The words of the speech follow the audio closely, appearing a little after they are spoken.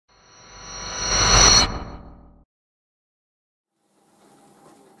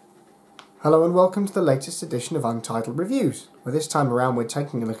Hello and welcome to the latest edition of Untitled Reviews, where this time around we're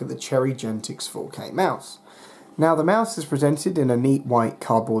taking a look at the Cherry GENTIX 4K mouse. Now the mouse is presented in a neat white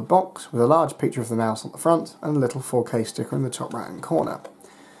cardboard box with a large picture of the mouse on the front and a little 4K sticker in the top right hand corner.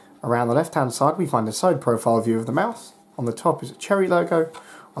 Around the left hand side we find a side profile view of the mouse. On the top is a Cherry logo.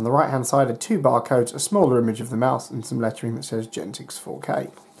 On the right hand side are two barcodes, a smaller image of the mouse and some lettering that says GENTIX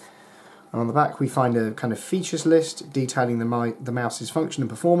 4K. And on the back we find a kind of features list detailing the mouse's function and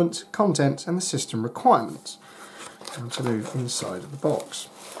performance, content and the system requirements. And to move inside of the box,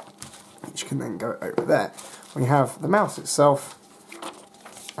 which can then go over there. We have the mouse itself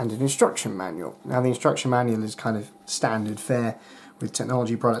and an instruction manual. Now the instruction manual is kind of standard fare with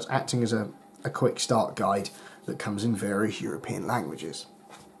technology products acting as a quick start guide that comes in various European languages.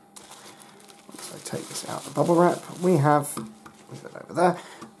 Once I take this out of the bubble wrap, we have, move that over there,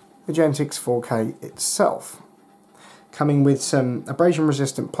 the GENTIX 4K itself, coming with some abrasion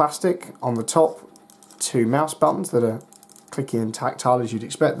resistant plastic on the top, two mouse buttons that are clicky and tactile as you'd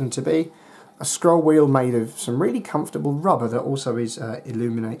expect them to be, a scroll wheel made of some really comfortable rubber that also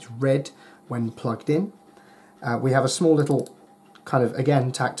illuminates red when plugged in. We have a small little kind of,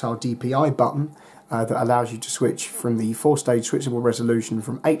 again, tactile DPI button that allows you to switch from the 4-stage switchable resolution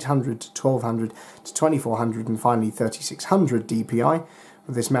from 800 to 1200 to 2400 and finally 3600 DPI.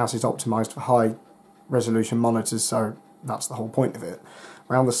 This mouse is optimised for high resolution monitors, so that's the whole point of it.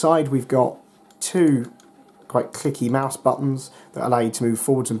 Around the side we've got two quite clicky mouse buttons that allow you to move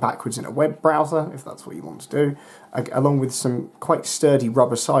forwards and backwards in a web browser, if that's what you want to do, along with some quite sturdy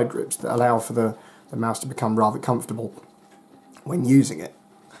rubber side grips that allow for the mouse to become rather comfortable when using it.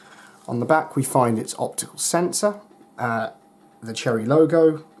 On the back we find its optical sensor, the Cherry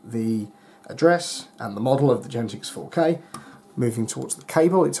logo, the address and the model of the GENTIX 4K. Moving towards the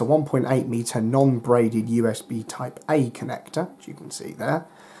cable, it's a 1.8 meter non-braided USB Type A connector, as you can see there,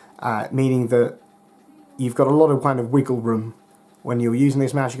 meaning that you've got a lot of kind of wiggle room when you're using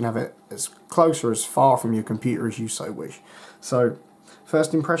this mouse. You can have it as close or as far from your computer as you so wish. So,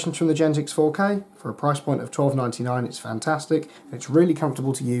 first impressions from the GENTIX 4K, for a price point of $12.99, it's fantastic, and it's really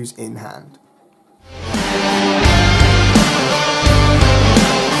comfortable to use in hand.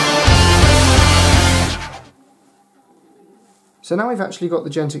 So now we've actually got the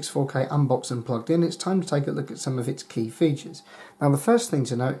GENTIX 4K unboxed and plugged in, it's time to take a look at some of its key features. Now the first thing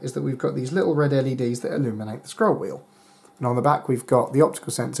to note is that we've got these little red LEDs that illuminate the scroll wheel. And on the back we've got the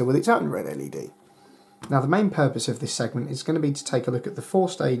optical sensor with its own red LED. Now the main purpose of this segment is going to be to take a look at the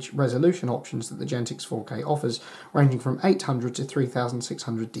 4-stage resolution options that the GENTIX 4K offers, ranging from 800 to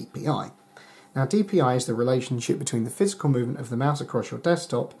 3600 DPI. Now DPI is the relationship between the physical movement of the mouse across your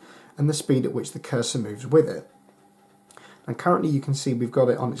desktop and the speed at which the cursor moves with it. And currently you can see we've got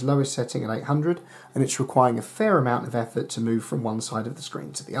it on its lowest setting at 800 and it's requiring a fair amount of effort to move from one side of the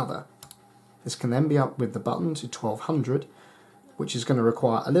screen to the other. This can then be up with the button to 1200, which is going to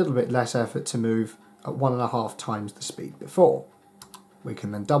require a little bit less effort to move at 1.5 times the speed before. We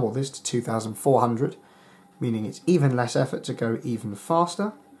can then double this to 2400, meaning it's even less effort to go even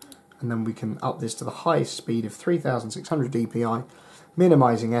faster, and then we can up this to the highest speed of 3600 DPI,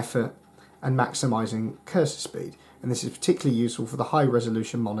 minimising effort and maximising cursor speed. And this is particularly useful for the high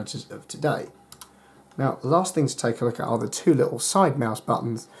resolution monitors of today. Now the last thing to take a look at are the two little side mouse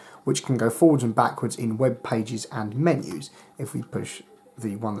buttons which can go forwards and backwards in web pages and menus. If we push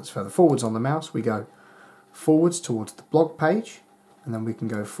the one that's further forwards on the mouse, we go forwards towards the blog page, and then we can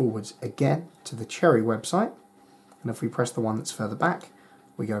go forwards again to the Cherry website, and if we press the one that's further back,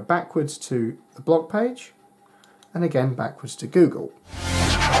 we go backwards to the blog page and again backwards to Google.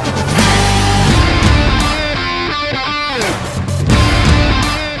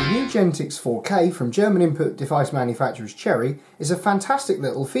 The new GENTIX 4K from German input device manufacturers Cherry is a fantastic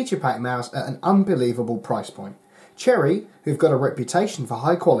little feature-packed mouse at an unbelievable price point. Cherry, who've got a reputation for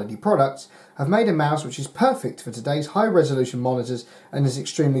high-quality products, have made a mouse which is perfect for today's high-resolution monitors and is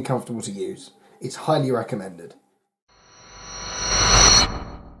extremely comfortable to use. It's highly recommended.